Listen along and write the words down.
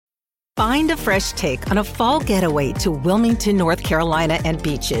Find a fresh take on a fall getaway to Wilmington, North Carolina and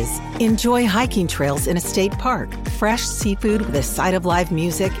beaches. Enjoy hiking trails in a state park, fresh seafood with a side of live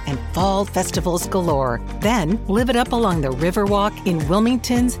music, and fall festivals galore. Then live it up along the Riverwalk in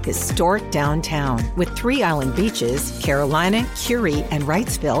Wilmington's historic downtown. With 3 island beaches, Carolina, Curie, and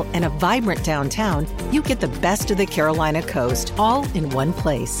Wrightsville, and a vibrant downtown, you get the best of the Carolina coast all in one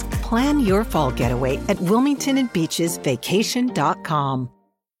place. Plan your fall getaway at WilmingtonandBeachesVacation.com.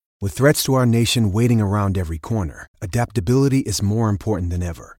 With threats to our nation waiting around every corner, adaptability is more important than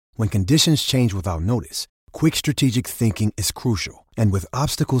ever. When conditions change without notice, quick strategic thinking is crucial. And with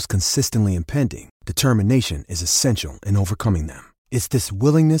obstacles consistently impending, determination is essential in overcoming them. It's this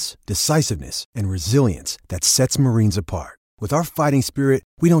willingness, decisiveness, and resilience that sets Marines apart. With our fighting spirit,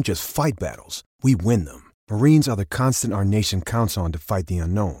 we don't just fight battles, we win them. Marines are the constant our nation counts on to fight the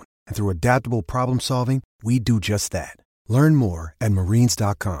unknown. And through adaptable problem solving, we do just that. Learn more at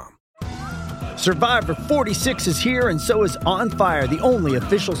marines.com. Survivor 46 is here, and so is On Fire, the only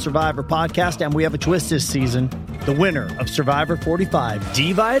official Survivor podcast, and we have a twist this season. The winner of Survivor 45,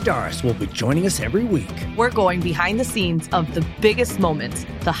 Dee Valladares, will be joining us every week. We're going behind the scenes of the biggest moments,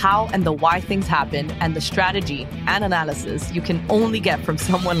 the how and the why things happen, and the strategy and analysis you can only get from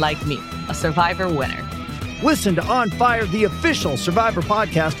someone like me, a Survivor winner. Listen to On Fire, the official Survivor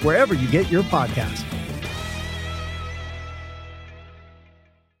podcast, wherever you get your podcast.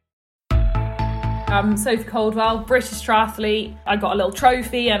 I'm Sophie Caldwell, British triathlete. I got a little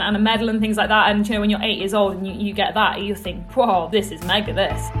trophy and a medal and things like that. And you know, when you're 8 years old and you get that, you think, whoa, this is mega,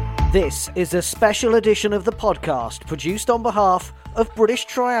 this. This is a special edition of the podcast produced on behalf of British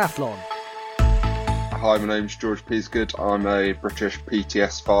Triathlon. Hi, my name's George Peasgood. I'm a British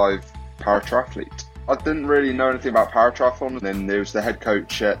PTS5 para-triathlete. I didn't really know anything about para-triathlon, and then there was the head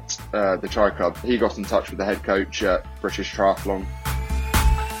coach at the Tri Club. He got in touch with the head coach at British Triathlon.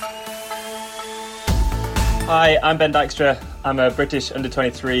 Hi, I'm Ben Dykstra. I'm a British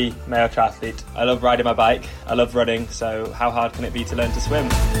under-23 male triathlete. I love riding my bike, I love running, so how hard can it be to learn to swim?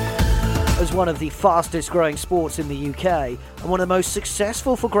 As one of the fastest growing sports in the UK, and one of the most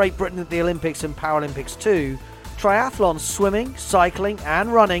successful for Great Britain at the Olympics and Paralympics too, triathlon swimming, cycling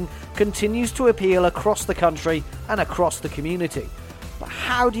and running continues to appeal across the country and across the community. But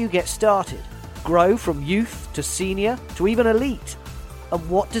how do you get started? Grow from youth to senior to even elite? And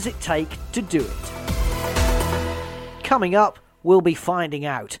what does it take to do it? Coming up, we'll be finding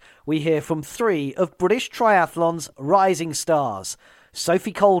out. We hear from 3 of British Triathlon's rising stars.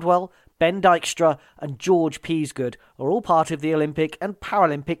 Sophie Caldwell, Ben Dykstra and George Peasgood are all part of the Olympic and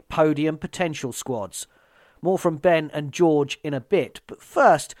Paralympic podium potential squads. More from Ben and George in a bit, but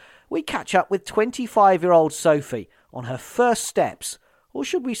first we catch up with 25-year-old Sophie on her first steps, or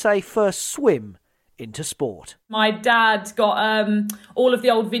should we say first swim, into sport. My dad got all of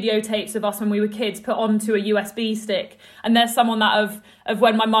the old videotapes of us when we were kids put onto a USB stick, and there's some on that of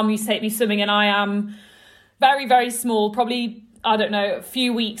when my mum used to take me swimming, and I am very, very small, probably, I don't know, a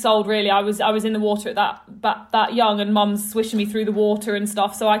few weeks old really. I was in the water at that young, and mum's swishing me through the water and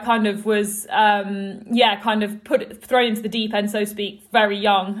stuff, so I kind of was thrown into the deep end, so to speak, very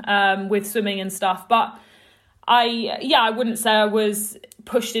young, with swimming and stuff. But I wouldn't say I was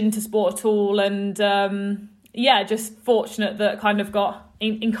pushed into sport at all, and just fortunate that kind of got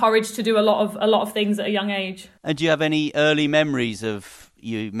encouraged to do a lot of things at a young age. And do you have any early memories of,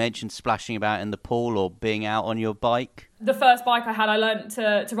 you mentioned splashing about in the pool or being out on your bike? The first bike I had, I learnt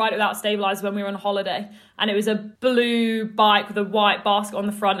to ride it without stabiliser when we were on holiday, and it was a blue bike with a white basket on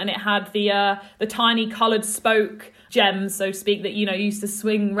the front, and it had the tiny coloured spoke gems, so to speak, that you used to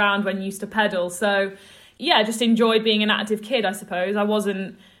swing round when you used to pedal. So yeah, just enjoyed being an active kid, I suppose. I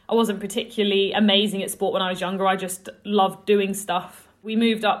wasn't particularly amazing at sport when I was younger. I just loved doing stuff. We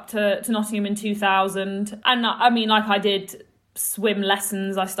moved up to Nottingham in 2000. And I mean, like, I did swim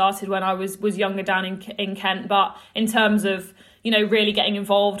lessons. I started when I was younger down in Kent. But in terms of, really getting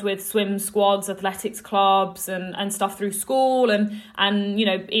involved with swim squads, athletics clubs and stuff through school and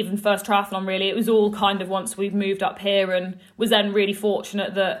even first triathlon, really, it was all kind of once we've moved up here, and was then really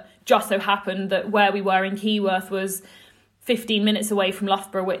fortunate that just so happened that where we were in Keyworth was 15 minutes away from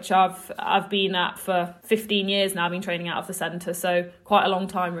Loughborough, which I've been at for 15 years now. I've been training out of the centre, so quite a long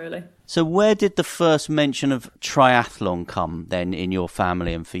time, really. So where did the first mention of triathlon come then in your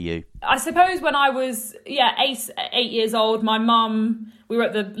family and for you? I suppose when I was 8 years old, my mum, we were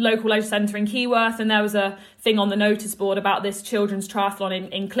at the local leisure centre in Keyworth, and there was a thing on the notice board about this children's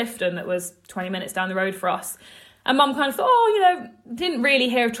triathlon in Clifton that was 20 minutes down the road for us. And mum kind of thought, didn't really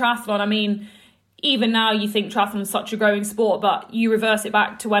hear of triathlon. I mean, even now you think triathlon is such a growing sport, but you reverse it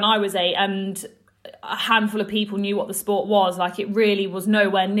back to when I was 8 and a handful of people knew what the sport was. Like, it really was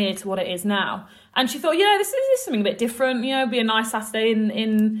nowhere near to what it is now. And she thought, this is something a bit different, it'll be a nice Saturday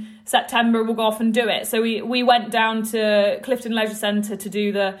in September, we'll go off and do it. So we went down to Clifton Leisure Centre to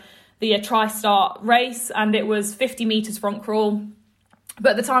do the Tri-Start race, and it was 50 metres front crawl.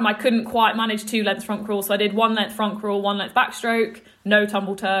 But at the time I couldn't quite manage 2 lengths front crawl, so I did 1 length front crawl, 1 length backstroke, no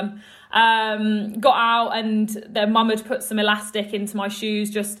tumble turn. Got out, and their mum had put some elastic into my shoes,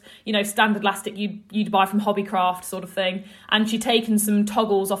 just standard elastic you'd buy from Hobbycraft sort of thing, and she'd taken some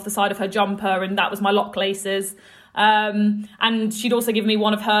toggles off the side of her jumper, and that was my lock laces. And she'd also given me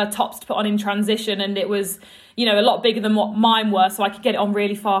one of her tops to put on in transition, and it was a lot bigger than what mine were, so I could get it on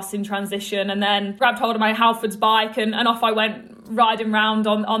really fast in transition. And then grabbed hold of my Halfords bike, and off I went riding round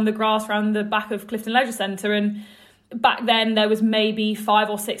on the grass around the back of Clifton Leisure Centre. And back then there was maybe 5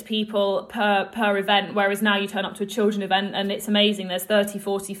 or 6 people per event, whereas now you turn up to a children event and it's amazing. There's 30,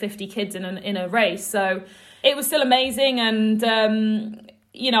 40, 50 kids in a race. So it was still amazing. And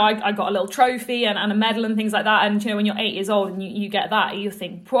I got a little trophy and a medal and things like that. And when you're 8 years old and you get that, you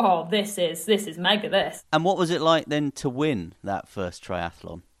think, whoa, this is mega, this. And what was it like then to win that first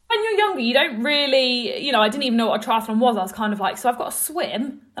triathlon? When you're younger, you don't really, I didn't even know what a triathlon was. I was kind of like, so I've got to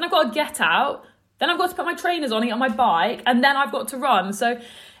swim, then I've got to get out, then I've got to put my trainers on, get on my bike, and then I've got to run. So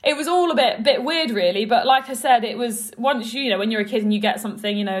it was all a bit weird, really. But like I said, it was once when you're a kid and you get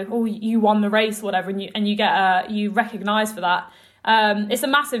something, you won the race or whatever, and you get you recognise for that. It's a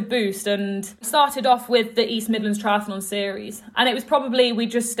massive boost. And started off with the East Midlands Triathlon Series, and it was probably we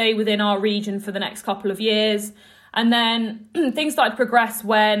just stay within our region for the next couple of years, and then things started to progress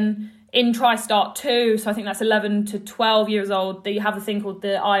when in Tri-Start 2, so I think that's 11 to 12 years old, that you have a thing called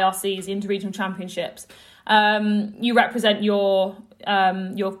the IRCs, the Interregional Championships. You represent your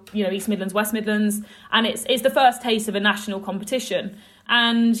East Midlands, West Midlands, and it's the first taste of a national competition.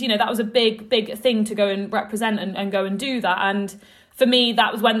 And, that was a big thing to go and represent and go and do that. And for me,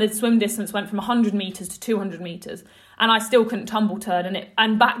 that was when the swim distance went from 100 metres to 200 metres. And I still couldn't tumble turn.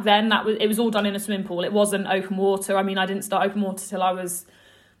 And back then, it was all done in a swimming pool. It wasn't open water. I mean, I didn't start open water till I was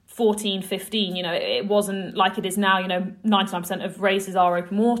 14, 15, it wasn't like it is now, 99% of races are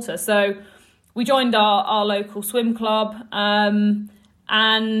open water. So we joined our local swim club, and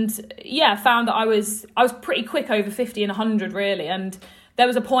found that I was pretty quick over 50 and 100 really. And there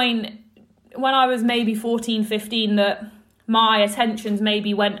was a point when I was maybe 14, 15 that my attentions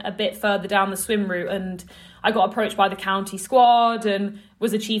maybe went a bit further down the swim route, and I got approached by the county squad and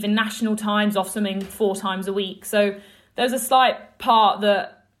was achieving national times off swimming 4 times a week. So there was a slight part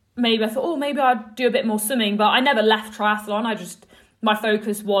that maybe I thought, maybe I'd do a bit more swimming, but I never left triathlon. My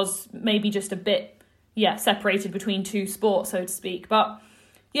focus was maybe just a bit, separated between 2 sports, so to speak. But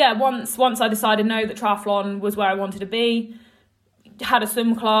once I decided that triathlon was where I wanted to be, had a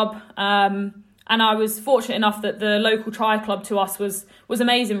swim club, and I was fortunate enough that the local tri club to us was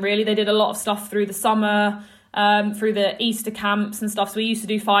amazing, really. They did a lot of stuff through the summer, through the Easter camps and stuff. So we used to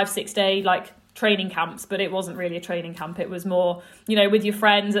do 5-6 day, training camps, but it wasn't really a training camp. It was more, with your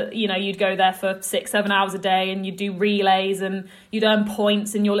friends, you'd go there for 6-7 hours a day and you'd do relays and you'd earn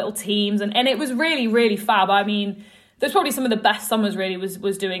points in your little teams. And it was really, really fab. I mean, there's probably some of the best summers really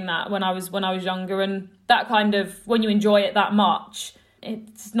was doing that when I was younger. And that kind of, when you enjoy it that much,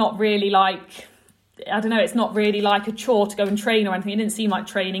 it's not really it's not really like a chore to go and train or anything. It didn't seem like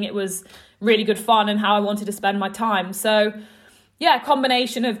training. It was really good fun and how I wanted to spend my time. So a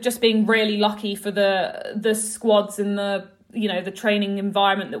combination of just being really lucky for the squads and the training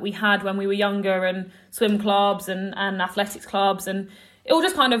environment that we had when we were younger, and swim clubs and athletics clubs, and it all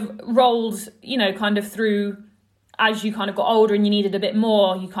just kind of rolled, kind of through as you kind of got older and you needed a bit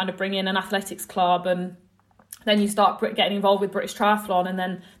more. You kind of bring in an athletics club, and then you start getting involved with British Triathlon, and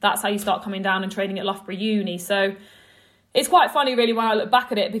then that's how you start coming down and training at Loughborough Uni. So it's quite funny really when I look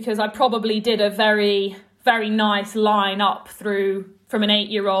back at it, because I probably did a very, very nice line up through from an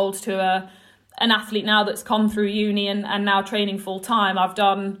 8-year-old to an athlete now that's come through uni and now training full time. I've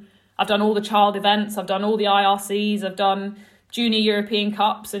done all the child events, I've done all the IRCs, I've done junior European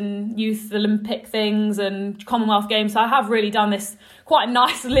Cups and youth Olympic things and Commonwealth Games. So I have really done this quite a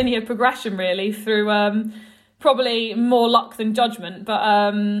nice linear progression really through probably more luck than judgment.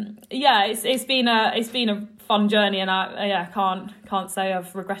 But it's been a fun journey, and I can't say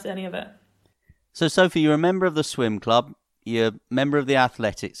I've regretted any of it. So, Sophie, you're a member of the swim club, you're a member of the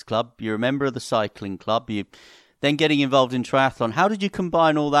athletics club, you're a member of the cycling club, you then getting involved in triathlon. How did you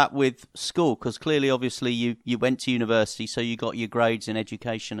combine all that with school? Because clearly, obviously, you went to university, so you got your grades in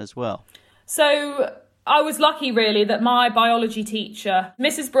education as well. So I was lucky really that my biology teacher,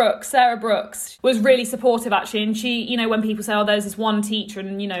 Mrs. Brooks, Sarah Brooks, was really supportive actually. And she, you know, when people say, oh, there's this one teacher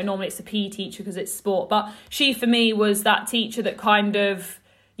and, you know, normally it's a PE teacher because it's sport. But she, for me, was that teacher that kind of,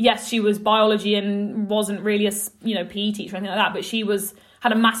 yes, she was biology and wasn't really a, you know, PE teacher or anything like that. But she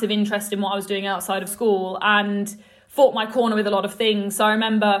had a massive interest in what I was doing outside of school and fought my corner with a lot of things. So I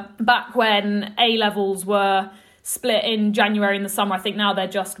remember back when A-levels were split in January in the summer, I think now they're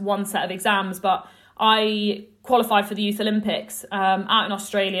just one set of exams, but I qualified for the Youth Olympics out in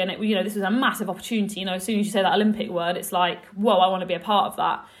Australia, and this was a massive opportunity. You know, as soon as you say that Olympic word, it's like, whoa, I want to be a part of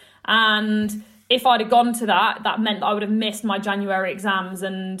that. And if I'd have gone to that meant that I would have missed my January exams,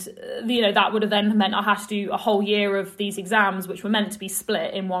 and that would have then meant I had to do a whole year of these exams, which were meant to be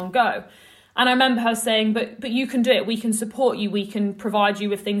split in one go. And I remember her saying, but you can do it. We can support you. We can provide you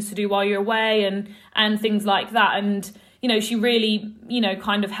with things to do while you're away and things like that. And, you know, she really,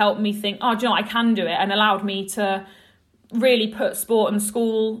 kind of helped me think, oh, do you know what, I can do it, and allowed me to really put sport and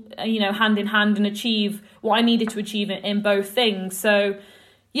school, hand in hand and achieve what I needed to achieve in both things. So,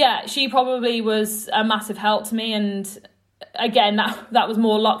 yeah, she probably was a massive help to me. And again, that was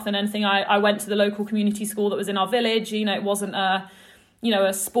more luck than anything. I went to the local community school that was in our village. It wasn't a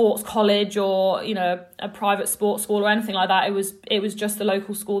sports college or, a private sports school or anything like that. It was just the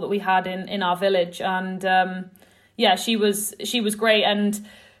local school that we had in our village. And she was great. And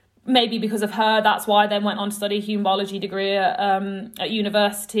maybe because of her, that's why I then went on to study a human biology degree at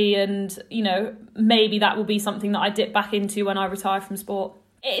university. And, maybe that will be something that I dip back into when I retire from sport.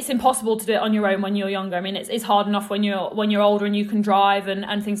 It's impossible to do it on your own when you're younger. I mean, it's hard enough when you're older and you can drive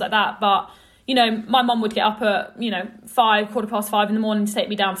and things like that. But my mum would get up at, 5:15 in the morning to take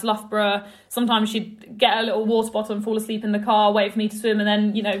me down to Loughborough. Sometimes she'd get a little water bottle and fall asleep in the car, wait for me to swim, and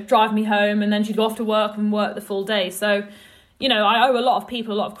then, drive me home. And then she'd go off to work and work the full day. So, I owe a lot of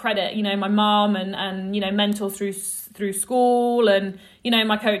people a lot of credit, my mum and mentors through school. And,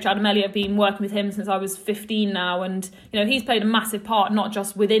 my coach, Adam Elliott, I've been working with him since I was 15 now. And, he's played a massive part, not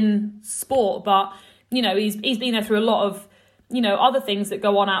just within sport, but, he's been there through a lot of, other things that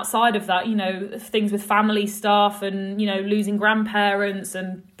go on outside of that, things with family stuff and, losing grandparents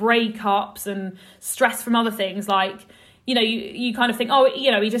and breakups and stress from other things. Like, you kind of think, oh,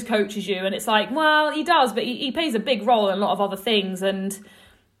 he just coaches you. And it's like, well, he does, but he plays a big role in a lot of other things. And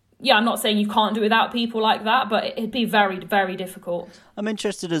yeah, I'm not saying you can't do it without people like that, but it'd be very, very difficult. I'm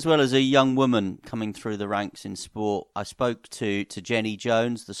interested as well as a young woman coming through the ranks in sport. I spoke to Jenny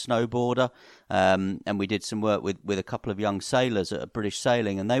Jones, the snowboarder, and we did some work with a couple of young sailors at British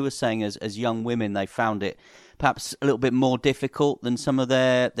Sailing, and they were saying as young women they found it perhaps a little bit more difficult than some of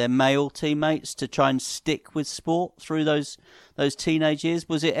their male teammates to try and stick with sport through those teenage years.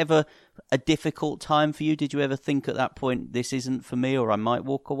 Was it ever a difficult time for you? Did you ever think at that point, this isn't for me, or I might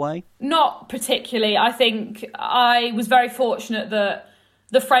walk away? Not particularly. I think I was very fortunate that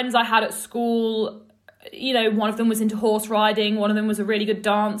the friends I had at school, one of them was into horse riding, one of them was a really good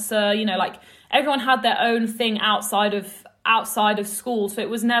dancer, like everyone had their own thing outside of school. So it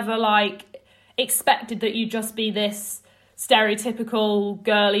was never like expected that you'd just be this stereotypical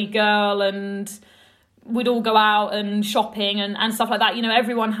girly girl and we'd all go out and shopping and stuff like that.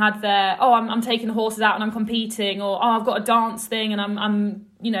 Everyone had their, oh, I'm taking the horses out and I'm competing, or oh, I've got a dance thing and I'm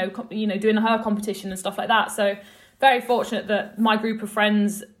doing her competition and stuff like that. So very fortunate that my group of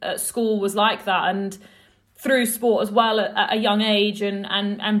friends at school was like that, and through sport as well at a young age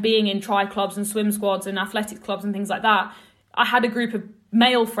and being in tri clubs and swim squads and athletics clubs and things like that, I had a group of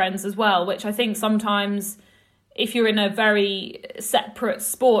male friends as well, which I think sometimes if you're in a very separate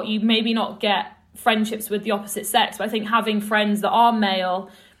sport, you maybe not get friendships with the opposite sex. But I think having friends that are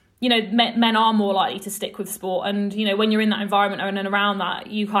male, men are more likely to stick with sport. And, when you're in that environment and around that,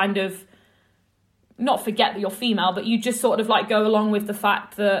 you kind of not forget that you're female, but you just sort of like go along with the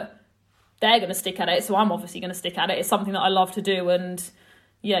fact that they're going to stick at it. So I'm obviously going to stick at it. It's something that I love to do. And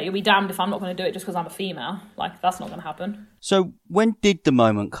yeah, you'll be damned if I'm not going to do it just because I'm a female. Like, that's not going to happen. So when did the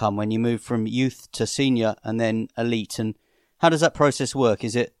moment come when you moved from youth to senior and then elite? And how does that process work?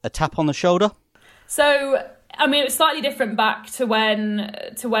 Is it a tap on the shoulder? So, I mean, it was slightly different back to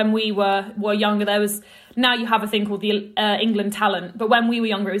when we were younger. Now you have a thing called the England Talent, but when we were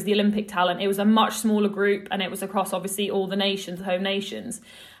younger, it was the Olympic Talent. It was a much smaller group, and it was across, obviously, all the nations, the home nations.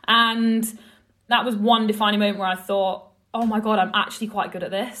 And that was one defining moment where I thought, oh my God, I'm actually quite good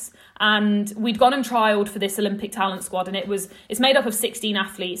at this. And we'd gone and trialled for this Olympic Talent squad, and it's made up of 16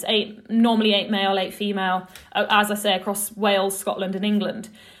 athletes, normally 8 male, 8 female, as I say, across Wales, Scotland and England.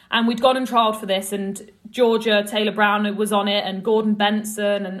 And we'd gone and trialled for this, and Georgia Taylor-Brown was on it, and Gordon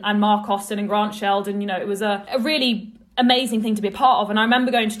Benson and Mark Austin and Grant Sheldon. It was a really amazing thing to be a part of. And I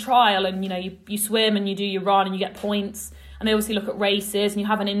remember going to trial, and you swim and you do your run and you get points, and they obviously look at races and you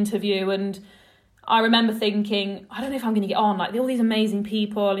have an interview. And I remember thinking, I don't know if I'm going to get on, like all these amazing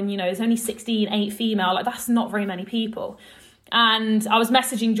people, and there's only 8 female, like that's not very many people. And I was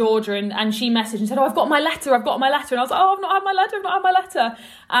messaging Georgia, and she messaged and said, I've got my letter. And I was like, I've not had my letter.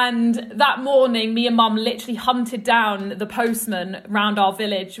 And that morning, me and Mum literally hunted down the postman round our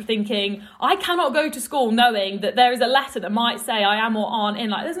village, thinking, I cannot go to school knowing that there is a letter that might say I am or aren't in.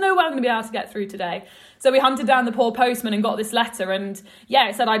 Like, there's no way I'm going to be able to get through today. So we hunted down the poor postman and got this letter. And yeah,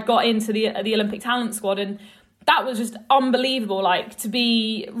 it said I'd got into the Olympic talent squad. And that was just unbelievable, like to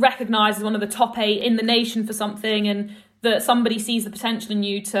be recognised as one of the top 8 in the nation for something, and that somebody sees the potential in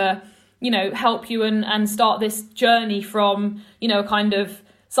you to, help you and start this journey from, kind of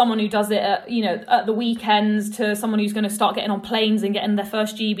someone who does it at the weekends to someone who's going to start getting on planes and getting their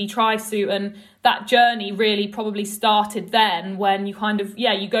first GB tri-suit. And that journey really probably started then, when you kind of,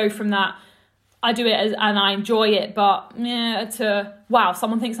 you go from that, I do it and I enjoy it, but to, wow,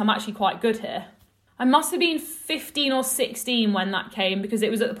 someone thinks I'm actually quite good here. I must have been 15 or 16 when that came, because it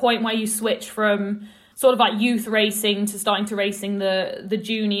was at the point where you switch from sort of like youth racing to starting to racing the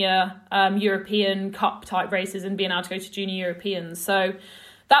junior European Cup type races and being able to go to junior Europeans. So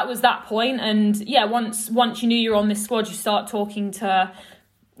that was that point. And yeah, once you knew you were on this squad, you start talking to,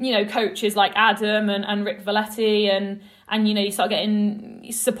 coaches like Adam and Rick Valetti, and you start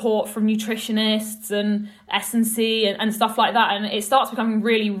getting support from nutritionists and S&C and stuff like that. And it starts becoming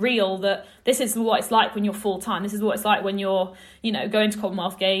really real that this is what it's like when you're full-time. This is what it's like when you're, going to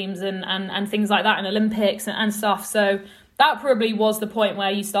Commonwealth Games and things like that, and Olympics and stuff. So that probably was the point where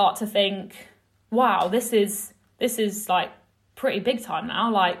you start to think, wow, this is like pretty big time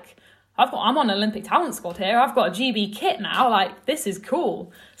now. Like, I'm on an Olympic talent squad here. I've got a GB kit now. Like, this is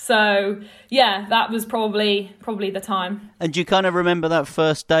cool. So yeah, that was probably the time. And do you kind of remember that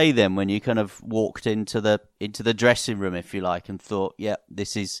first day then, when you kind of walked into the dressing room, if you like, and thought, yeah,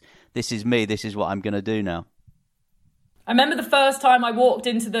 this is me. This is what I'm going to do now. I remember the first time I walked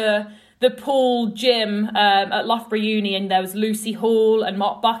into the pool gym at Loughborough Uni, and there was Lucy Hall and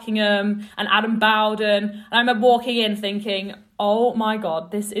Mark Buckingham and Adam Bowden. And I remember walking in thinking, oh my God,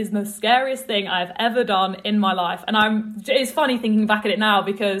 this is the scariest thing I've ever done in my life. And it's funny thinking back at it now,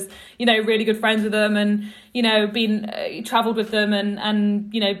 because, really good friends with them, and, travelled with them and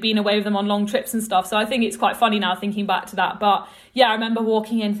been away with them on long trips and stuff. So I think it's quite funny now thinking back to that. But yeah, I remember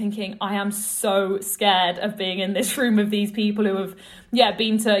walking in thinking, I am so scared of being in this room with these people who have,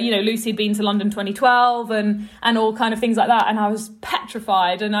 been to, Lucy had been to London 2012 and all kind of things like that. And I was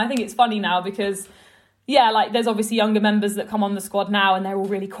petrified. And I think it's funny now because, like there's obviously younger members that come on the squad now and they're all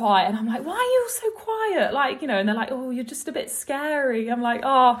really quiet. And I'm like, why are you all so quiet? Like, and they're like, oh, you're just a bit scary. I'm like,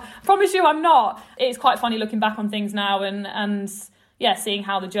 oh, I promise you I'm not. It's quite funny looking back on things now and seeing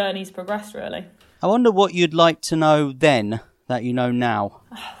how the journey's progressed, really. I wonder what you'd like to know then that you know now.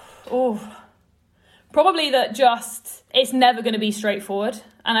 Probably that it's never going to be straightforward.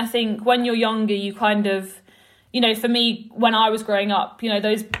 And I think when you're younger, you kind of, for me, when I was growing up,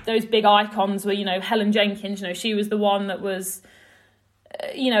 those big icons were, Helen Jenkins, she was the one that was,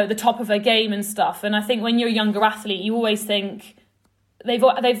 at the top of her game and stuff. And I think when you're a younger athlete, you always think they've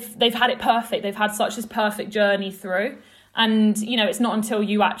had it perfect. They've had such this perfect journey through. And, it's not until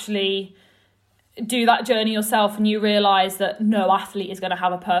you actually do that journey yourself and you realise that no athlete is going to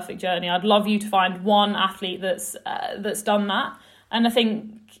have a perfect journey. I'd love you to find one athlete that's done that. And I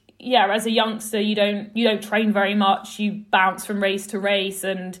think, as a youngster, you don't train very much. You bounce from race to race,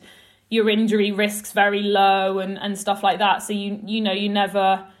 and your injury risk's very low and stuff like that. So you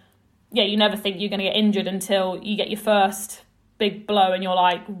never think you're going to get injured until you get your first big blow, and you're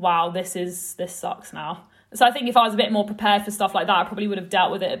like, wow, this sucks now. So I think if I was a bit more prepared for stuff like that, I probably would have dealt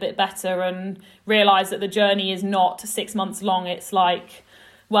with it a bit better and realised that the journey is not 6 months long. It's like,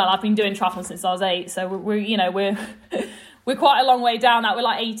 well, I've been doing triathlon since I was 8, so we're we're quite a long way down that. We're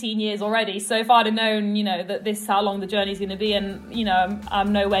like 18 years already. So if I'd have known, that this is how long the journey's going to be, and,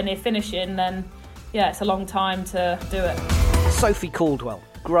 I'm nowhere near finishing, then, it's a long time to do it. Sophie Caldwell,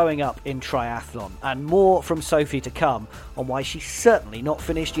 growing up in triathlon, and more from Sophie to come on why she's certainly not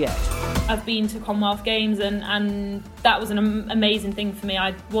finished yet. I've been to Commonwealth Games and that was an amazing thing for me.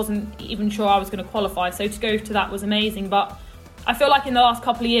 I wasn't even sure I was going to qualify, so to go to that was amazing. But I feel like in the last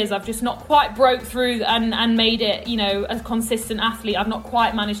couple of years I've just not quite broke through and made it, a consistent athlete. I've not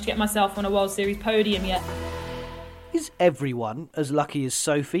quite managed to get myself on a World Series podium yet. Is everyone as lucky as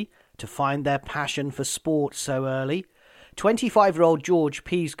Sophie to find their passion for sport so early? 25-year-old George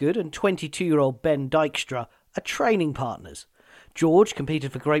Peasgood and 22-year-old Ben Dykstra are training partners. George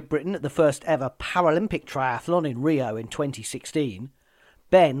competed for Great Britain at the first ever Paralympic triathlon in Rio in 2016.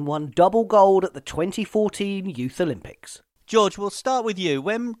 Ben won double gold at the 2014 Youth Olympics. George, we'll start with you.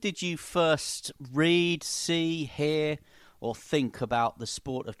 When did you first read, see, hear or think about the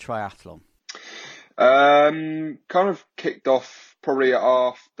sport of triathlon? Kind of kicked off probably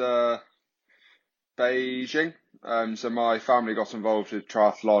after Beijing. So my family got involved with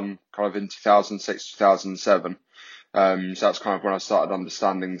triathlon kind of in 2006, 2007. So that's kind of when I started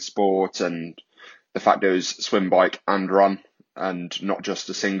understanding the sport and the fact it was swim, bike and run and not just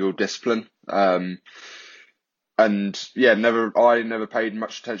a single discipline. And yeah, I never paid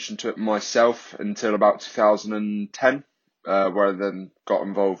much attention to it myself until about 2010, where I then got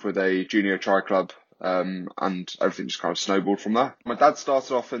involved with a junior tri club, and everything just kind of snowballed from there. My dad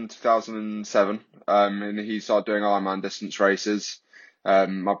started off in 2007, and he started doing Ironman distance races.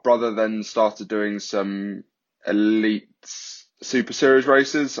 My brother then started doing some elite super series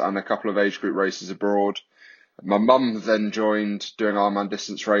races and a couple of age group races abroad. My mum then joined doing Ironman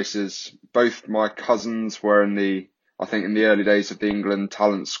distance races. Both my cousins were in the early days of the England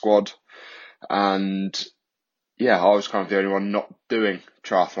talent squad. And yeah, I was kind of the only one not doing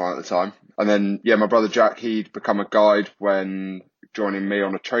triathlon at the time. And then, yeah, my brother Jack, he'd become a guide when joining me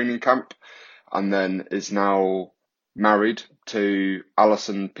on a training camp, and then is now married to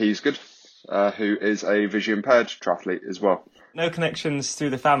Alison Peasgood, who is a visually impaired triathlete as well. No connections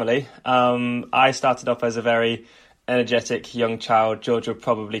through the family. I started off as a very energetic young child. George will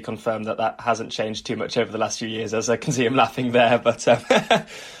probably confirm that hasn't changed too much over the last few years, as I can see him laughing there. But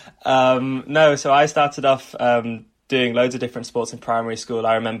no, so I started off doing loads of different sports in primary school.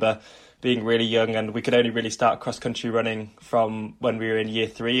 I remember being really young, and we could only really start cross-country running from when we were in year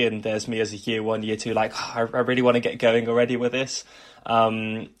 3, and there's me as a year 1, year 2, like, I really want to get going already with this.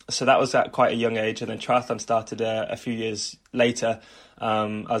 So that was at quite a young age, and then triathlon started a few years later.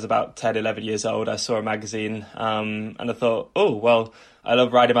 I was about 10, 11 years old. I saw a magazine, and I thought, oh, well, I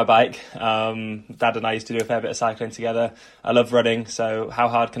love riding my bike. Dad and I used to do a fair bit of cycling together. I love running, so how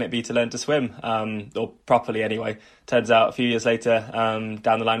hard can it be to learn to swim? Or properly anyway. Turns out a few years later,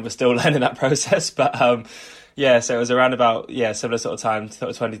 down the line, we're still learning that process. But yeah, so it was around about, similar sort of time, sort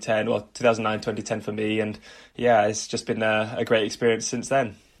of 2010, or 2009, 2010 for me. And yeah, it's just been a great experience since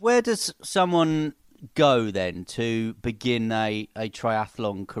then. Where does someone go then to begin a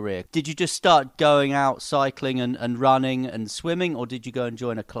triathlon career? Did you just start going out cycling and running and swimming, or did you go and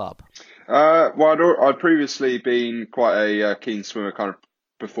join a club? Well, I'd previously been quite a keen swimmer kind of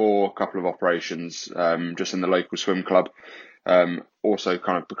before a couple of operations, just in the local swim club. Also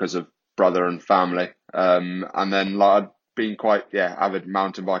kind of because of brother and family. And then like I'd been quite avid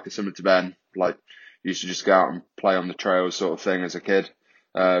mountain biker, similar to Ben. Like used to just go out and play on the trails sort of thing as a kid.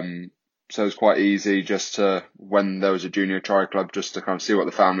 So it was quite easy just to, when there was a junior tri club, just to kind of see what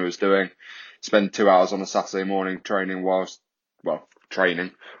the family was doing, spend 2 hours on a Saturday morning training whilst Dad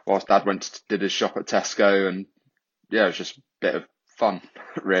did his shop at Tesco, and yeah, it was just a bit of fun,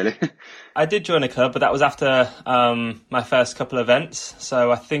 really. I did join a club, but that was after my first couple of events.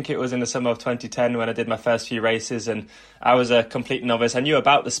 So I think it was in the summer of 2010 when I did my first few races, and I was a complete novice. I knew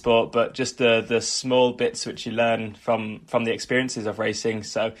about the sport, but just the small bits which you learn from the experiences of racing.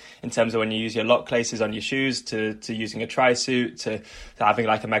 So in terms of when you use your lock laces on your shoes, to using a tri-suit, to having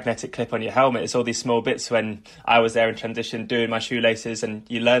like a magnetic clip on your helmet, it's all these small bits when I was there in transition doing my shoelaces, and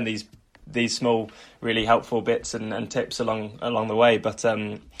you learn these small, really helpful bits and tips along the way. But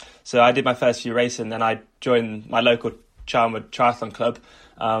so I did my first few races, and then I joined my local Charnwood Triathlon Club,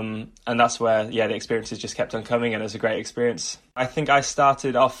 and that's where the experiences just kept on coming, and it was a great experience. I think I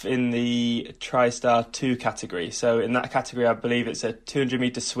started off in the TriStar 2 category. So in that category, I believe it's a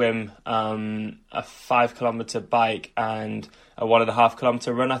 200-metre swim, a 5 kilometre bike, and a 1.5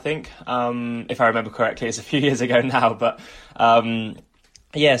 kilometre run, I think. If I remember correctly, it's a few years ago now, but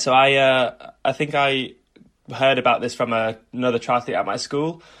so I think I heard about this from another triathlete at my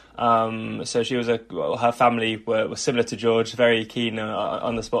school. So she was her family were similar to George, very keen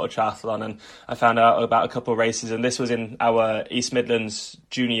on the sport of triathlon, and I found out about a couple of races, and this was in our East Midlands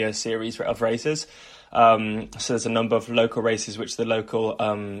junior series of races. So there's a number of local races which the local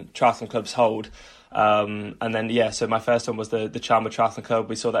triathlon clubs hold. And then, so my first one was the Charnwood Triathlon Club.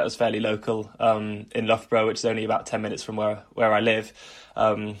 We saw that it was fairly local in Loughborough, which is only about 10 minutes from where I live.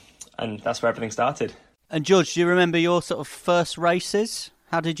 And that's where everything started. And George, do you remember your sort of first races?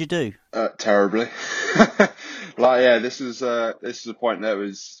 How did you do? Terribly. This is a point that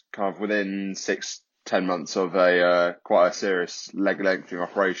was kind of within 6-10 months of quite a serious leg lengthening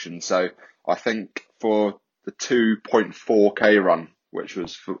operation. So I think for the 2.4k run, which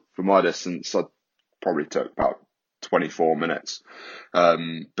was for my distance, I probably took about 24 minutes.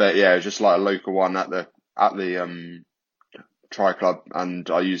 But yeah, it was just like a local one at the Tri Club, and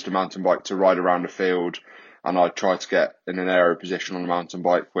I used a mountain bike to ride around the field, and I tried to get in an aero position on the mountain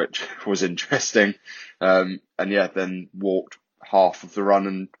bike, which was interesting. And yeah, then walked half of the run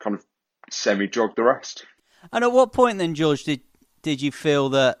and kind of semi-jogged the rest. And at what point then, George, did you feel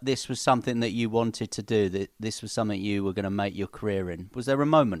that this was something that you wanted to do, that this was something you were going to make your career in? Was there a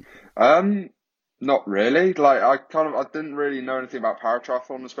moment? Not really. Like I didn't really know anything about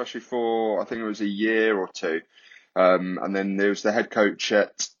paratriathlon, especially for, I think it was a year or two. And then there was the head coach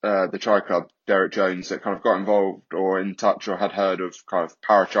at the Tri Club, Derek Jones, that kind of got involved or in touch or had heard of kind of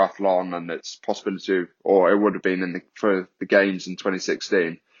paratriathlon and its possibility, or it would have been for the games in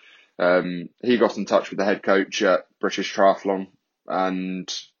 2016. He got in touch with the head coach at British Triathlon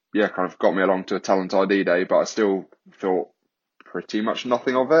and yeah, kind of got me along to a talent ID day, but I still thought pretty much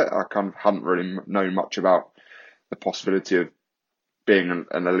nothing of it. I kind of hadn't really known much about the possibility of being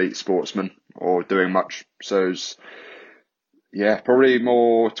an elite sportsman or doing much. So it was, yeah, probably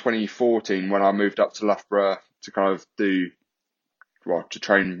more 2014 when I moved up to Loughborough to kind of to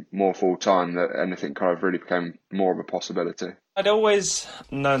train more full time, that anything kind of really became more of a possibility. I'd always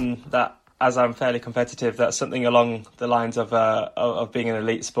known that, as I'm fairly competitive, that something along the lines of being an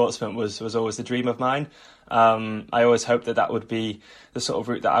elite sportsman was always a dream of mine. I always hoped that would be the sort of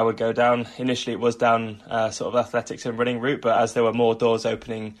route that I would go down. Initially, it was down sort of athletics and running route, but as there were more doors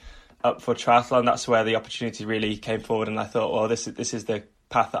opening up for triathlon, that's where the opportunity really came forward, and I thought, well, this is the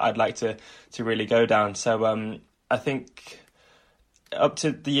path that I'd like to really go down. So I think up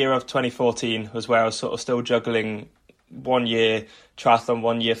to the year of 2014 was where I was sort of still juggling 1 year triathlon,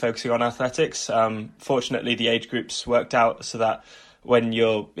 1 year focusing on athletics. Fortunately, the age groups worked out so that when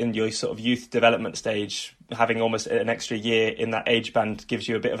you're in your sort of youth development stage, having almost an extra year in that age band gives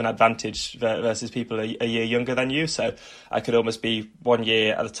you a bit of an advantage versus people a year younger than you. So I could almost be 1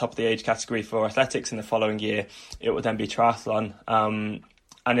 year at the top of the age category for athletics, and the following year it would then be triathlon.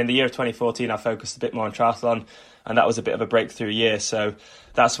 And in the year of 2014, I focused a bit more on triathlon, and that was a bit of a breakthrough year. So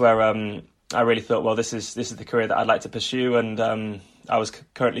that's where I really thought, well, this is the career that I'd like to pursue. And I was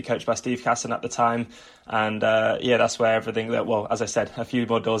currently coached by Steve Casson at the time. And yeah, that's where everything well, as I said, a few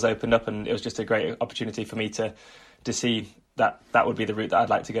more doors opened up, and it was just a great opportunity for me to see that would be the route that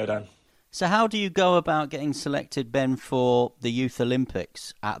I'd like to go down. So how do you go about getting selected, Ben, for the Youth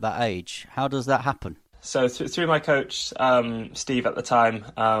Olympics at that age? How does that happen? So through my coach, Steve at the time,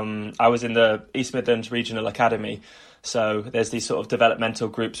 I was in the East Midlands Regional Academy. So there's these sort of developmental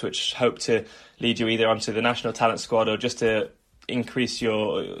groups which hope to lead you either onto the national talent squad or just to increase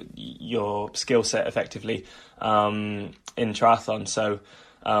your skill set effectively in triathlon. So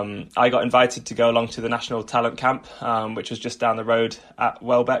I got invited to go along to the national talent camp, which was just down the road at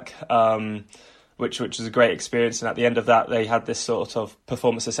Welbeck, which was a great experience. And at the end of that, they had this sort of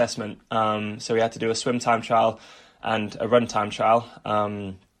performance assessment. So we had to do a swim time trial and a run time trial.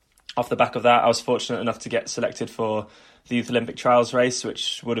 Off the back of that, I was fortunate enough to get selected for the Youth Olympic Trials race,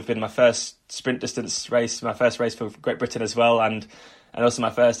 which would have been my first sprint distance race, my first race for Great Britain as well, and also my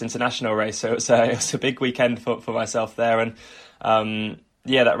first international race. So it was a big weekend for myself there. And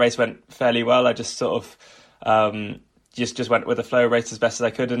yeah, that race went fairly well. I just sort of just went with the flow, raced as best as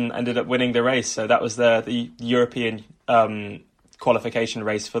I could, and ended up winning the race. So that was the European qualification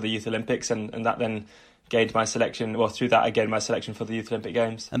race for the Youth Olympics, and that then gained my selection, well, through that again, my selection for the Youth Olympic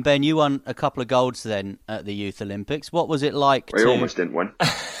Games. And Ben, you won a couple of golds then at the Youth Olympics. What was it like We almost didn't win.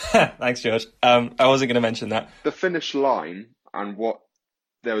 Thanks, George. I wasn't going to mention that. The finish line and what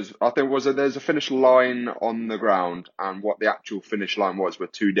there's a finish line on the ground, and what the actual finish line were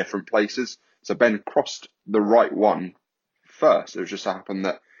two different places. So Ben crossed the right one first. It was just happened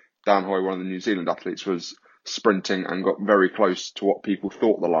that Dan Hoy, one of the New Zealand athletes, was sprinting and got very close to what people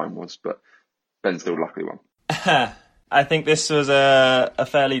thought the line was, but Ben still luckily won. I think this was a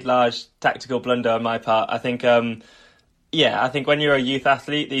fairly large tactical blunder on my part. I think, I think when you're a youth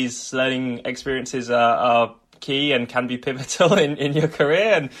athlete, these learning experiences are key and can be pivotal in your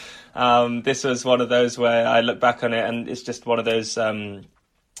career. And this was one of those where I look back on it, and it's just one of those, memories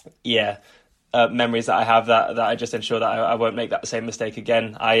that I have that I just ensure that I won't make that same mistake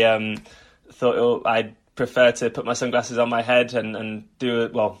again. I thought I'd prefer to put my sunglasses on my head and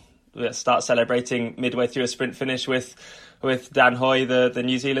start celebrating midway through a sprint finish with Dan Hoy, the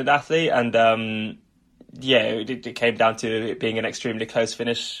New Zealand athlete. And it came down to it being an extremely close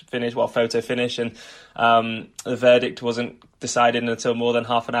photo finish. And the verdict wasn't decided until more than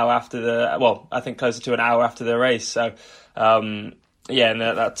half an hour after I think closer to an hour after the race. So, and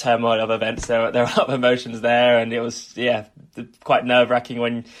that turmoil of events, there were a lot of emotions there. And it was, quite nerve-wracking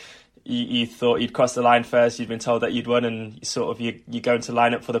when you thought you'd crossed the line first, you'd been told that you'd won, and you go into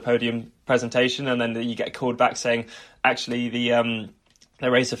line up for the podium presentation, and then you get called back saying, actually, the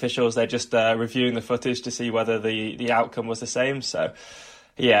race officials, they're just reviewing the footage to see whether the outcome was the same. So,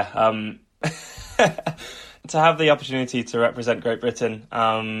 yeah, to have the opportunity to represent Great Britain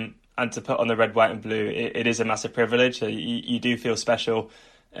and to put on the red, white and blue, it is a massive privilege. You do feel special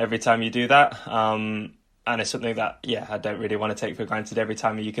every time you do that. And it's something that, I don't really want to take for granted. Every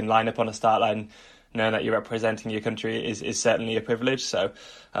time you can line up on a start line, knowing that you're representing your country is certainly a privilege. So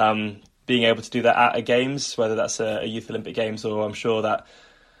being able to do that at a Games, whether that's a Youth Olympic Games, or I'm sure that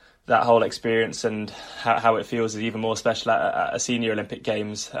whole experience and how it feels is even more special at a Senior Olympic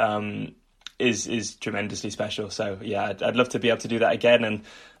Games, is tremendously special. So, I'd love to be able to do that again.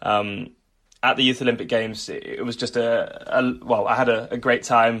 And at the Youth Olympic Games, it was just I had a great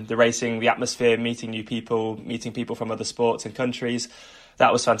time. The racing, the atmosphere, meeting new people, meeting people from other sports and countries.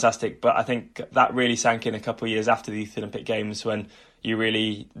 That was fantastic. But I think that really sank in a couple of years after the Youth Olympic Games, when you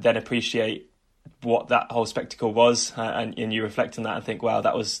really then appreciate what that whole spectacle was, and you reflect on that and think, wow,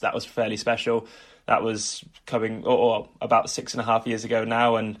 that was fairly special. That was coming or about 6.5 years ago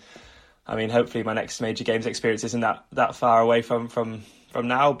now. And I mean, hopefully my next major Games experience isn't that far away from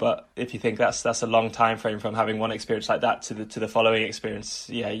now, but if you think that's a long time frame from having one experience like that to the following experience,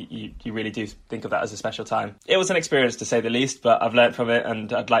 you really do think of that as a special time. It was an experience, to say the least, but I've learnt from it,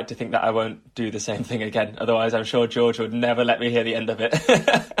 and I'd like to think that I won't do the same thing again. Otherwise, I'm sure George would never let me hear the end of it.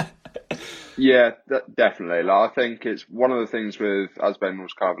 Yeah, definitely. I think it's one of the things with, as Ben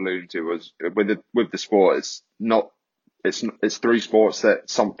was kind of alluding to, was with the sport, it's three sports that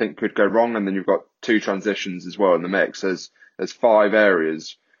something could go wrong, and then you've got two transitions as well in the mix. There's 5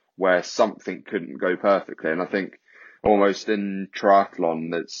 areas where something couldn't go perfectly. And I think almost in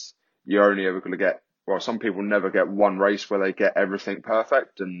triathlon, you're only ever going to get, some people never get one race where they get everything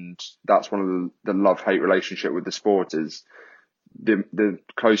perfect. And that's one of the love-hate relationship with the sport, is the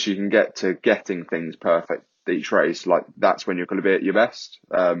closer you can get to getting things perfect each race, like that's when you're going to be at your best.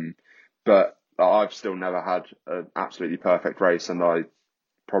 But I've still never had an absolutely perfect race, and I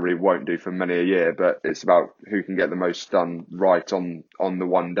probably won't do for many a year, but it's about who can get the most done right on the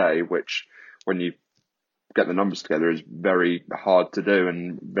one day, which when you get the numbers together is very hard to do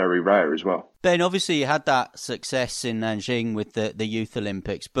and very rare as well. Ben, obviously you had that success in Nanjing with the Youth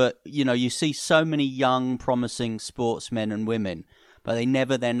Olympics, but you see so many young promising sportsmen and women, but they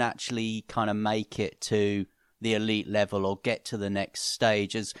never then actually kind of make it to the elite level or get to the next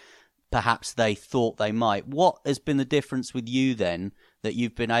stage as perhaps they thought they might. What has been the difference with you then, that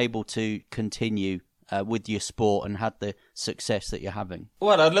you've been able to continue with your sport and had the success that you're having?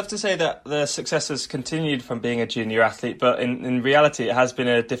 Well, I'd love to say that the success has continued from being a junior athlete, but in reality it has been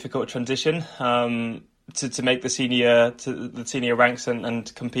a difficult transition to make the senior ranks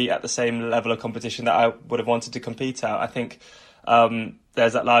and compete at the same level of competition that I would have wanted to compete at. I think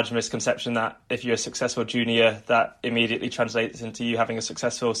there's that large misconception that if you're a successful junior, that immediately translates into you having a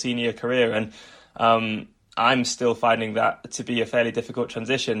successful senior career. And I'm still finding that to be a fairly difficult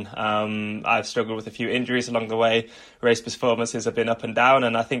transition. I've struggled with a few injuries along the way. Race performances have been up and down,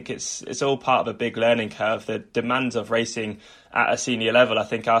 and I think it's all part of a big learning curve. The demands of racing at a senior level, I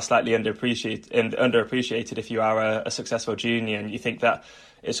think, are slightly underappreciated if you are a successful junior, and you think that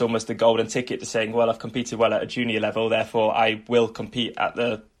it's almost the golden ticket to saying, well, I've competed well at a junior level, therefore I will compete at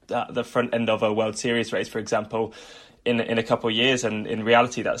the front end of a World Series race, for example, in a couple of years. And in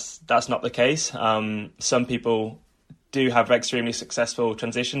reality, that's not the case. Some people do have extremely successful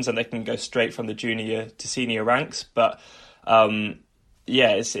transitions and they can go straight from the junior to senior ranks. But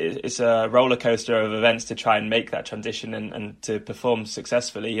it's a roller coaster of events to try and make that transition and to perform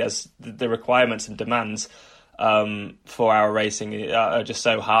successfully, as the requirements and demands for our racing are just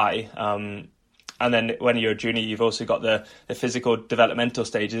so high. And then when you're a junior, you've also got the physical developmental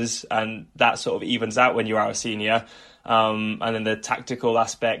stages, and that sort of evens out when you are a senior. And then the tactical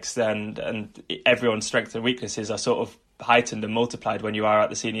aspects and everyone's strengths and weaknesses are sort of heightened and multiplied when you are at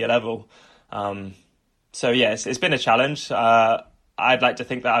the senior level. So yes, it's been a challenge. I'd like to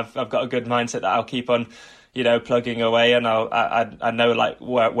think that I've got a good mindset that I'll keep on, plugging away, and I know like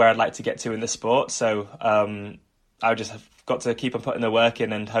where I'd like to get to in the sport. So I just have got to keep on putting the work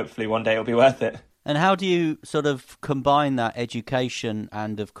in, and hopefully one day it'll be worth it. And how do you sort of combine that education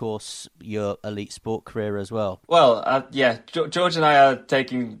and, of course, your elite sport career as well? Well, George and I are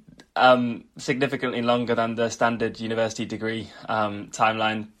taking significantly longer than the standard university degree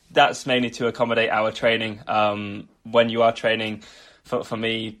timeline. That's mainly to accommodate our training. When you are training, for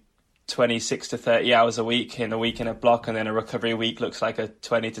me, 26 to 30 hours a week in a block, and then a recovery week looks like a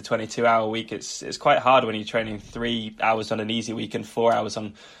 20 to 22 hour week. It's quite hard when you're training 3 hours on an easy week and 4 hours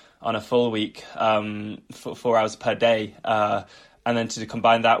on on a full week, for 4 hours per day. And then to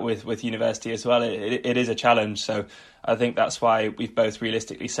combine that with university as well, it is a challenge. So I think that's why we've both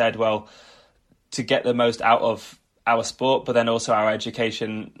realistically said, well, to get the most out of our sport, but then also our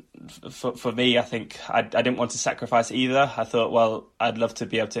education, for me, I think I didn't want to sacrifice either. I thought, well, I'd love to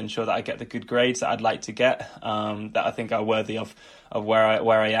be able to ensure that I get the good grades that I'd like to get, that I think are worthy of where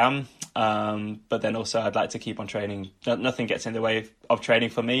I am. But then also I'd like to keep on training. Nothing gets in the way of training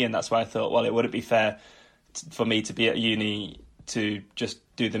for me. And that's why I thought, well, it wouldn't be fair for me to be at uni to just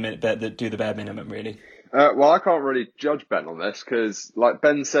do the bare minimum, really. Well, I can't really judge Ben on this because, like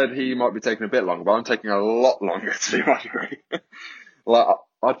Ben said, he might be taking a bit longer, but I'm taking a lot longer to do my degree. Like,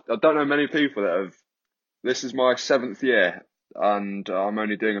 I don't know many people that have. This is my 7th year, and I'm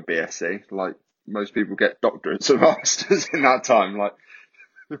only doing a BSc. Like, most people get doctorates and masters in that time. Like,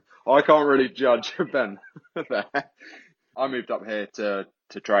 I can't really judge Ben there. I moved up here to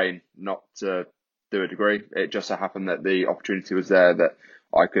train, not to do a degree. It just so happened that the opportunity was there that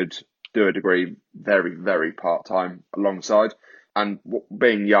I could do a degree very, very part-time alongside. And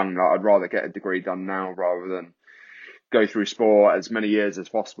being young, I'd rather get a degree done now rather than go through sport as many years as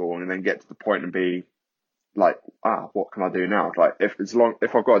possible and then get to the point and be like, what can I do now? Like,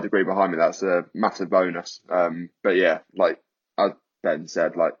 if I've got a degree behind me, that's a massive bonus. But yeah, like as Ben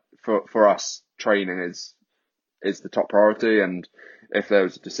said, like for us, training is the top priority. And if there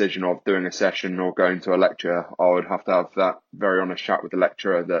was a decision of doing a session or going to a lecture, I would have to have that very honest chat with the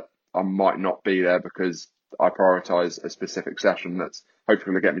lecturer that I might not be there because I prioritise a specific session that's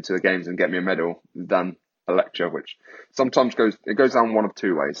hopefully going to get me to the games and get me a medal than a lecture, which sometimes goes down one of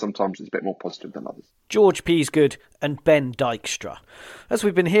two ways. Sometimes it's a bit more positive than others. George Peasgood and Ben Dykstra. As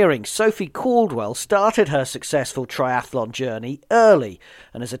we've been hearing, Sophie Caldwell started her successful triathlon journey early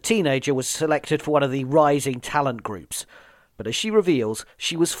and as a teenager was selected for one of the rising talent groups. But as she reveals,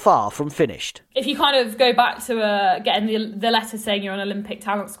 she was far from finished. If you kind of go back to getting the letter saying you're an Olympic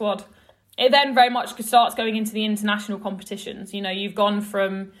talent squad, it then very much starts going into the international competitions. You know, you've gone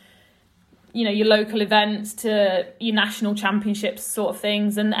from, you know, your local events to your national championships sort of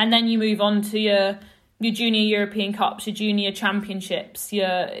things. And then you move on to your junior European Cups, your junior championships.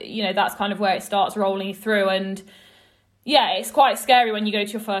 That's kind of where it starts rolling through. And yeah, it's quite scary when you go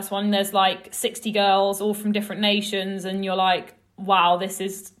to your first one. There's like 60 girls all from different nations and you're like, wow, this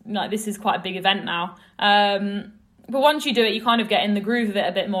is quite a big event now. But once you do it, you kind of get in the groove of it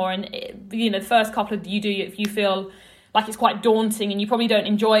a bit more. And, the first couple of you feel like it's quite daunting and you probably don't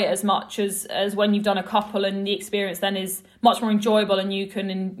enjoy it as much as when you've done a couple, and the experience then is much more enjoyable and you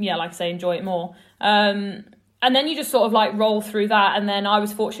can, like I say, enjoy it more. And then you just sort of like roll through that. And then I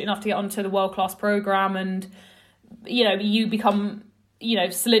was fortunate enough to get onto the world-class programme and, you become,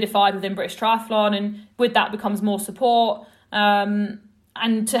 solidified within British Triathlon, and with that becomes more support.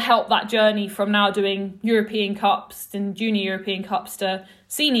 And to help that journey from now doing European Cups and junior European Cups to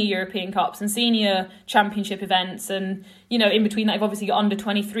senior European Cups and senior championship events. And, in between that, you've obviously got under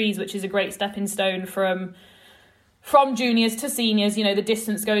 23s, which is a great stepping stone from juniors to seniors. The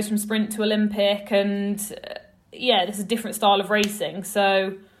distance goes from sprint to Olympic, and there's a different style of racing.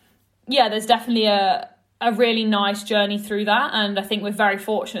 So, there's definitely a really nice journey through that. And I think we're very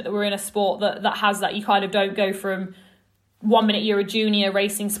fortunate that we're in a sport that has that. You kind of don't go from 1 minute you're a junior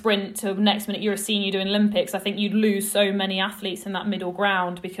racing sprint to the next minute you're a senior doing Olympics. I think you'd lose so many athletes in that middle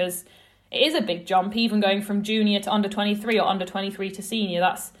ground because it is a big jump, even going from junior to under 23 or under 23 to senior.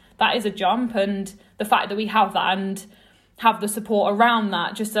 That is a jump, and the fact that we have that and have the support around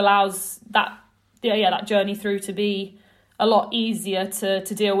that just allows that journey through to be a lot easier to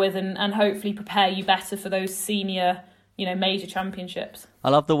deal with and hopefully prepare you better for those senior, major championships.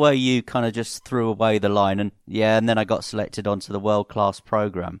 I love the way you kind of just threw away the line and then I got selected onto the world-class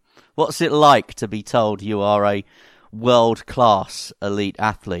programme. What's it like to be told you are a world-class elite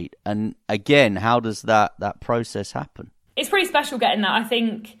athlete? And again, how does that process happen? It's pretty special getting that. I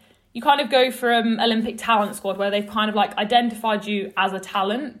think you kind of go from Olympic talent squad where they've kind of like identified you as a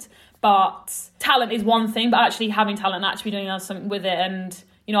talent, but talent is one thing, but actually having talent and actually doing something with it. And,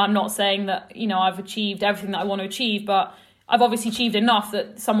 I'm not saying that, I've achieved everything that I want to achieve, but I've obviously achieved enough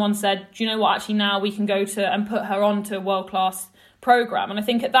that someone said, do you know what, actually now we can go to and put her onto a world-class programme. And I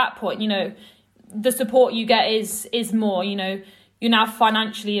think at that point, the support you get is more, you're now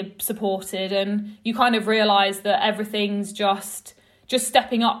financially supported and you kind of realise that everything's just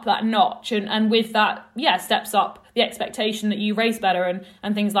stepping up that notch. And with that, steps up the expectation that you race better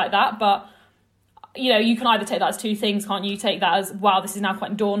and things like that. But, you can either take that as two things, can't you? Take that as, wow, this is now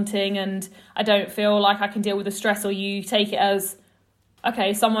quite daunting and I don't feel like I can deal with the stress, or you take it as,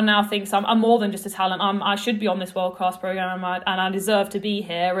 okay, someone now thinks I'm more than just a talent. I should be on this world class program, and I deserve to be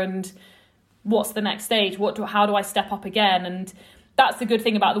here. And what's the next stage? How do I step up again? And that's the good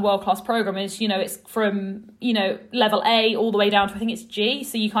thing about the world class program is, it's from, level A all the way down to, I think it's G.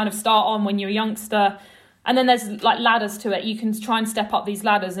 So you kind of start on when you're a youngster, and then there's like ladders to it. You can try and step up these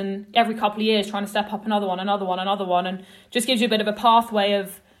ladders, and every couple of years trying to step up another one, and just gives you a bit of a pathway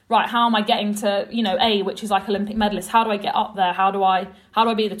of, right, how am I getting to, A, which is like Olympic medalist? How do I get up there? How do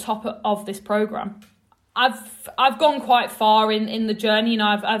I be at the top of this program? I've gone quite far in the journey.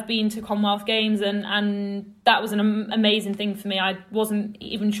 I've been to Commonwealth Games, and that was an amazing thing for me. I wasn't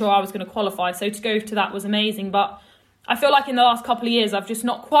even sure I was going to qualify, so to go to that was amazing. But I feel like in the last couple of years, I've just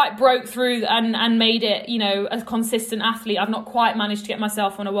not quite broke through and made it, a consistent athlete. I've not quite managed to get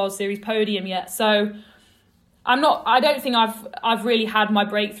myself on a World Series podium yet. So I don't think I've really had my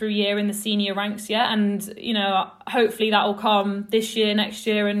breakthrough year in the senior ranks yet. And, hopefully that will come this year, next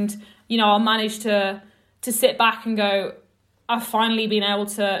year. And, I'll manage to sit back and go, I've finally been able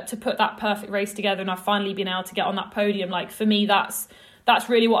to put that perfect race together, and I've finally been able to get on that podium. Like, for me, that's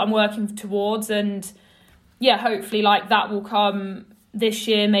really what I'm working towards. And yeah, hopefully like that will come this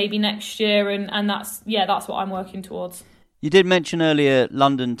year, maybe next year. And that's what I'm working towards. You did mention earlier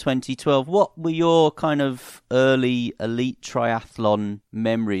London 2012. What were your kind of early elite triathlon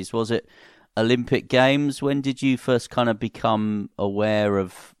memories? Was it Olympic Games? When did you first kind of become aware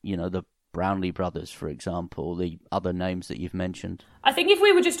of, the Brownlee brothers, for example, the other names that you've mentioned? I think if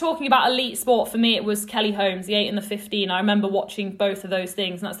we were just talking about elite sport, for me it was Kelly Holmes, the 8 and the 15. I remember watching both of those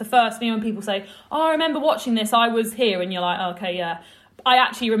things. And that's the first thing when people say, oh, I remember watching this, I was here. And you're like, okay, yeah. I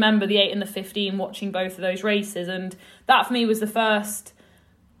actually remember the 8 and the 15, watching both of those races. And that for me was the first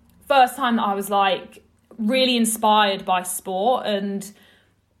time that I was like really inspired by sport. And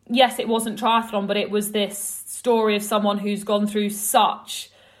yes, it wasn't triathlon, but it was this story of someone who's gone through such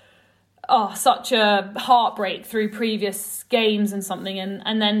a heartbreak through previous games and something.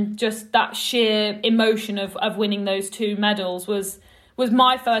 And then just that sheer emotion of winning those 2 medals was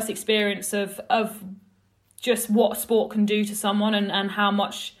my first experience of just what sport can do to someone and how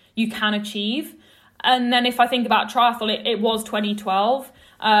much you can achieve. And then if I think about triathlon, it was 2012.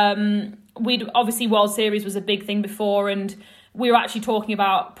 We'd obviously World Series was a big thing before, and we were actually talking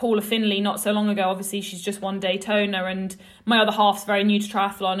about Paula Findlay not so long ago. Obviously, she's just won Daytona, and my other half's very new to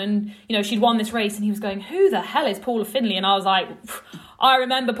triathlon, and she'd won this race, and he was going, "Who the hell is Paula Findlay?" And I was like, I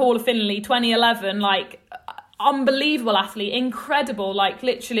remember Paula Findlay, 2011, like unbelievable athlete, incredible, like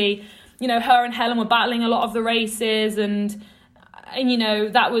literally. Her and Helen were battling a lot of the races, and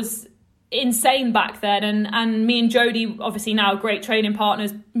that was insane back then. And me and Jodie, obviously now great training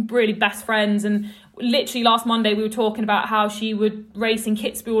partners, really best friends. And literally last Monday we were talking about how she would race in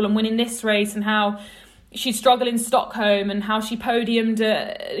Kitzbühel and winning this race, and how she'd struggle in Stockholm, and how she podiumed,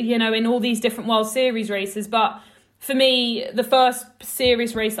 in all these different World Series races. But for me, the first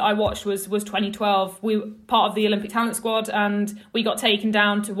serious race that I watched was 2012. We were part of the Olympic talent squad, and we got taken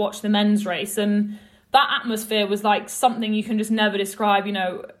down to watch the men's race. And that atmosphere was like something you can just never describe,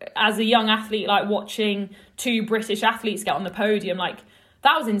 as a young athlete, like watching 2 British athletes get on the podium. Like,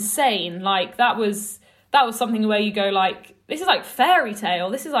 that was insane. Like, that was something where you go like, this is like fairy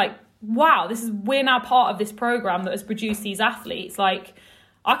tale. This is like, wow, we're now part of this program that has produced these athletes. Like,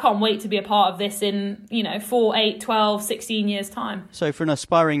 I can't wait to be a part of this in, 4, 8, 12, 16 years' time. So for an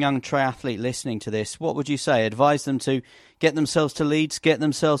aspiring young triathlete listening to this, what would you say? Advise them to get themselves to Leeds, get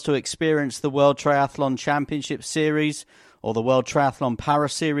themselves to experience the World Triathlon Championship Series or the World Triathlon Para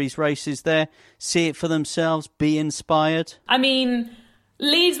Series races there, see it for themselves, be inspired? I mean,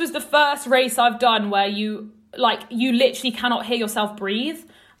 Leeds was the first race I've done where you literally cannot hear yourself breathe.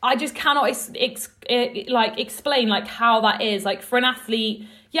 I just cannot explain like how that is. Like, for an athlete,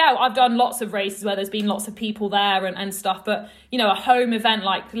 yeah, I've done lots of races where there's been lots of people there and stuff, but a home event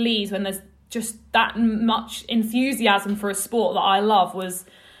like Leeds, when there's just that much enthusiasm for a sport that I love, was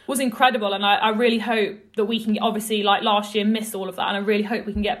incredible. And I really hope that we can, obviously, like last year, missed all of that, and I really hope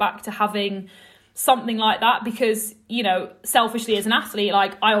we can get back to having something like that, because selfishly as an athlete,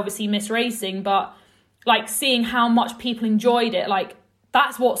 like, I obviously miss racing, but like seeing how much people enjoyed it, like,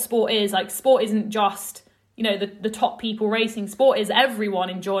 that's what sport is. Like, sport isn't just, the top people racing. Sport is everyone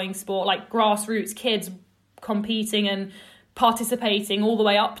enjoying sport, like grassroots kids competing and participating, all the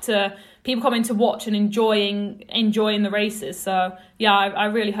way up to people coming to watch and enjoying the races. So, yeah, I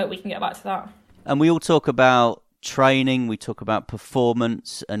really hope we can get back to that. And we all talk about training, we talk about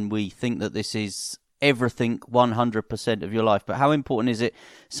performance, and we think that this is everything 100% of your life. But how important is it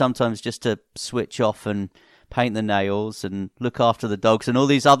sometimes just to switch off and paint the nails and look after the dogs and all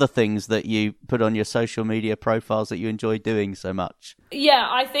these other things that you put on your social media profiles that you enjoy doing so much? Yeah,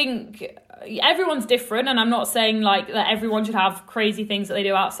 I think everyone's different, and I'm not saying like that everyone should have crazy things that they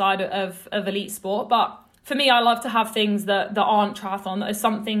do outside of elite sport, but for me, I love to have things that aren't triathlon, that is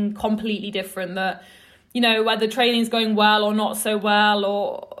something completely different, that, you know, whether training's going well or not so well,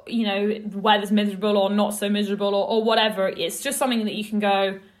 or, you know, weather's miserable or not so miserable, or whatever, it's just something that you can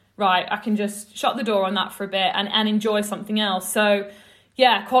go, right, I can just shut the door on that for a bit and enjoy something else. So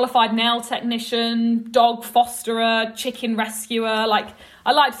yeah, qualified nail technician, dog fosterer, chicken rescuer, like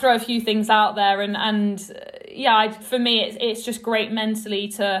I like to throw a few things out there, and for me it's just great mentally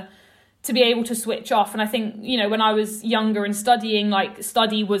to be able to switch off. And I think, you know, when I was younger and studying, like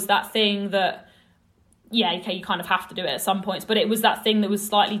study was that thing that, yeah, okay, you kind of have to do it at some points, but it was that thing that was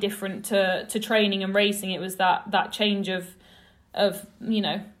slightly different to training and racing. It was that change of, you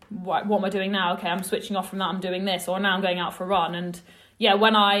know, what am I doing now? Okay, I'm switching off from that, I'm doing this, or now I'm going out for a run. And yeah,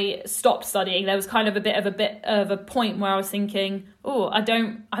 when I stopped studying, there was kind of a bit of a point where I was thinking, oh, I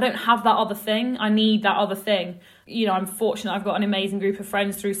don't have that other thing. I need that other thing. You know, I'm fortunate. I've got an amazing group of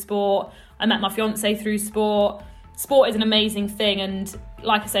friends through sport. I met my fiance through sport. Sport is an amazing thing. And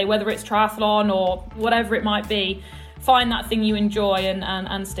like I say, whether it's triathlon or whatever it might be, find that thing you enjoy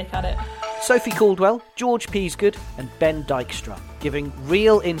and stick at it. Sophie Caldwell, George Peasgood and Ben Dykstra, giving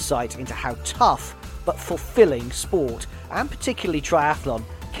real insight into how tough but fulfilling sport, and particularly triathlon,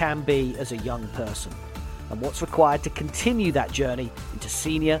 can be as a young person, and what's required to continue that journey into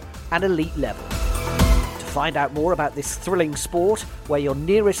senior and elite level. To find out more about this thrilling sport, where your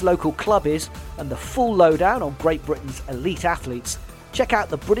nearest local club is, and the full lowdown on Great Britain's elite athletes, check out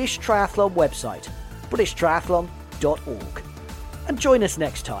the British Triathlon website, britishtriathlon.org. And join us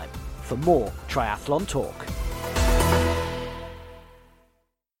next time for more triathlon talk.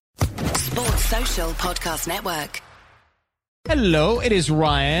 Sports Social Podcast Network. Hello, it is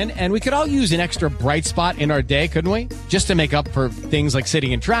Ryan, and we could all use an extra bright spot in our day, couldn't we? Just to make up for things like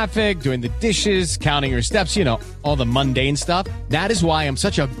sitting in traffic, doing the dishes, counting your steps, you know, all the mundane stuff. That is why I'm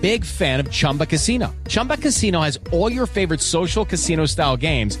such a big fan of Chumba Casino. Chumba Casino has all your favorite social casino-style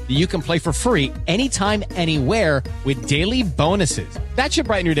games that you can play for free anytime, anywhere with daily bonuses. That should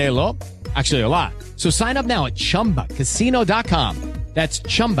brighten your day a little. Actually, a lot. So sign up now at ChumbaCasino.com. That's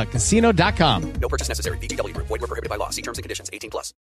ChumbaCasino.com. No purchase necessary. VGW Group. Void where prohibited by law. See terms and conditions. 18+.